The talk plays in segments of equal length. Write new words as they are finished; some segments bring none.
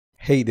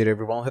Hey there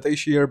everyone,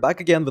 Hitesh here, back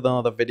again with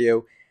another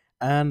video,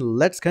 and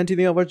let's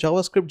continue our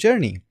JavaScript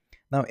journey.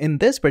 Now in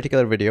this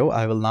particular video,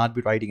 I will not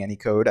be writing any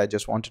code. I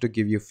just wanted to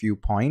give you a few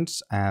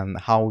points and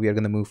how we are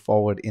going to move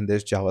forward in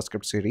this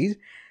JavaScript series.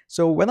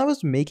 So when I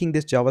was making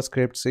this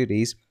JavaScript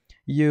series,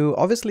 you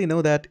obviously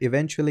know that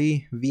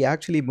eventually we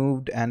actually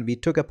moved and we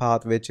took a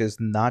path which is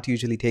not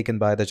usually taken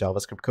by the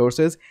JavaScript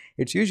courses.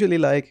 It's usually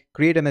like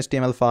create an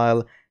HTML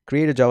file,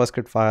 create a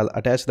JavaScript file,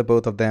 attach the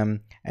both of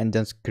them, and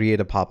just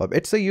create a pop-up.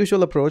 It's the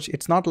usual approach.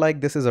 It's not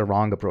like this is a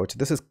wrong approach.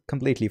 This is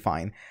completely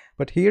fine.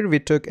 But here we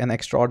took an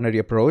extraordinary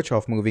approach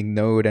of moving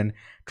node and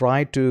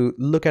tried to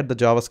look at the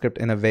JavaScript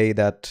in a way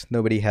that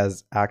nobody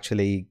has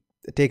actually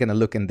taken a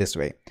look in this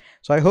way.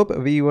 So I hope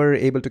we were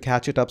able to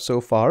catch it up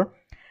so far.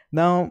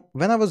 Now,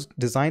 when I was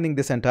designing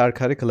this entire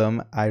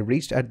curriculum, I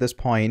reached at this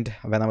point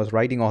when I was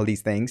writing all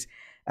these things,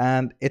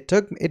 and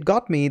it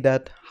got me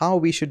that how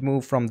we should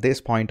move from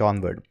this point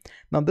onward.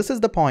 Now, this is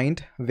the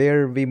point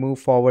where we move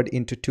forward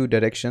into two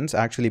directions.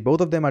 Actually,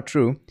 both of them are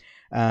true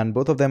and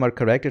both of them are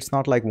correct. It's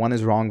not like one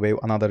is wrong way,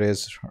 another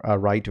is a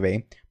right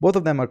way. Both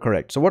of them are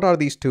correct. So what are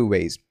these two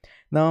ways?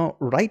 Now,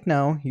 right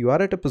now, you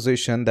are at a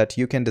position that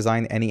you can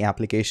design any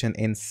application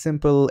in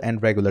simple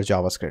and regular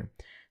JavaScript.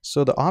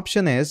 So the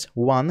option is,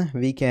 one,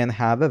 we can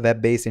have a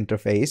web-based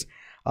interface,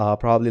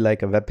 probably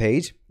like a web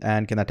page,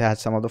 and can attach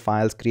some of the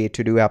files, create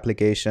to-do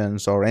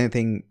applications or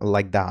anything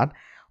like that.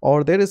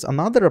 Or there is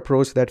another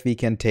approach that we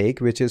can take,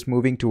 which is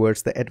moving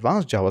towards the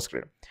advanced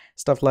JavaScript.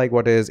 Stuff like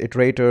what is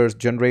iterators,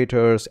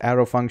 generators,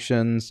 arrow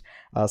functions,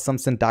 some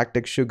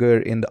syntactic sugar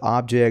in the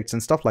objects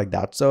and stuff like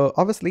that. So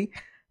obviously,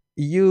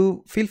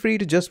 you feel free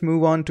to just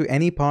move on to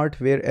any part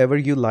wherever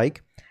you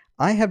like.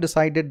 I have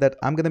decided that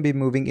I'm going to be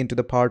moving into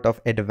the part of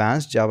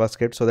advanced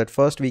JavaScript so that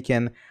first we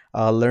can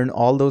learn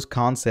all those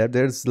concepts.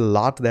 There's a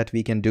lot that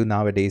we can do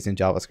nowadays in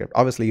JavaScript.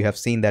 Obviously, you have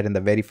seen that in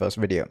the very first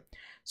video.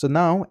 So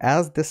now,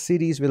 as this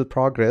series will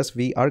progress,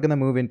 we are going to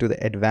move into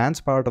the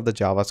advanced part of the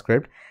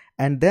JavaScript,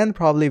 and then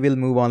probably we'll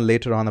move on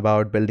later on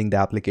about building the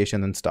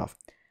application and stuff.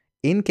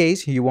 In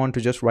case you want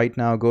to just right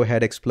now go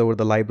ahead, explore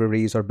the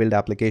libraries or build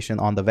application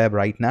on the web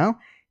right now,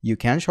 you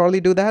can surely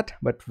do that.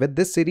 But with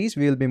this series,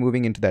 we will be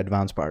moving into the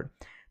advanced part.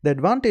 The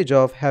advantage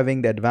of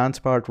having the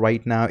advanced part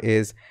right now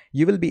is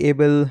you will be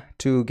able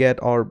to get,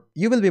 or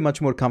you will be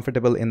much more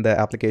comfortable in the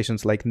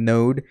applications like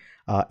Node,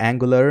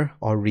 Angular,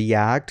 or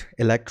React,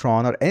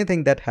 Electron, or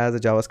anything that has a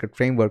JavaScript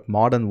framework,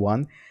 modern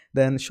one.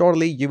 Then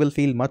surely you will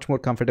feel much more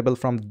comfortable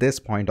from this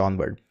point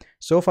onward.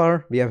 So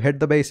far, we have hit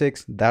the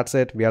basics. That's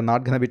it. We are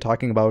not going to be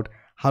talking about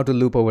how to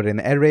loop over an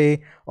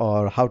array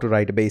or how to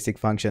write a basic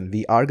function.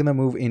 We are going to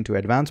move into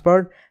advanced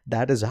part.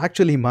 That is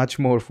actually much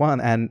more fun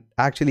and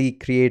actually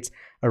creates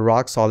a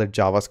rock solid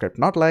JavaScript,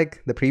 not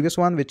like the previous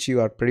one, which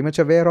you are pretty much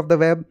aware of the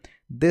web.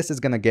 This is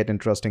going to get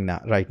interesting now,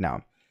 right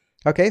now.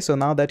 Okay, so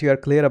now that you are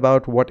clear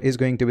about what is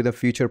going to be the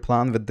future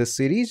plan with this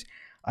series,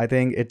 I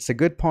think it's a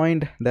good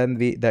point then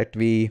that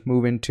we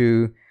move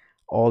into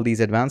all these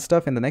advanced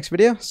stuff in the next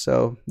video.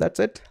 So that's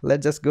it.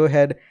 Let's just go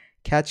ahead,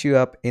 catch you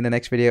up in the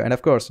next video. And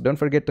of course, don't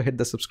forget to hit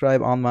the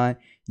subscribe on my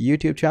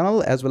YouTube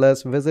channel, as well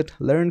as visit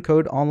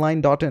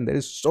learncodeonline.in. There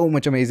is so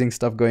much amazing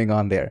stuff going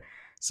on there.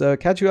 So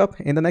catch you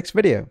up in the next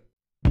video.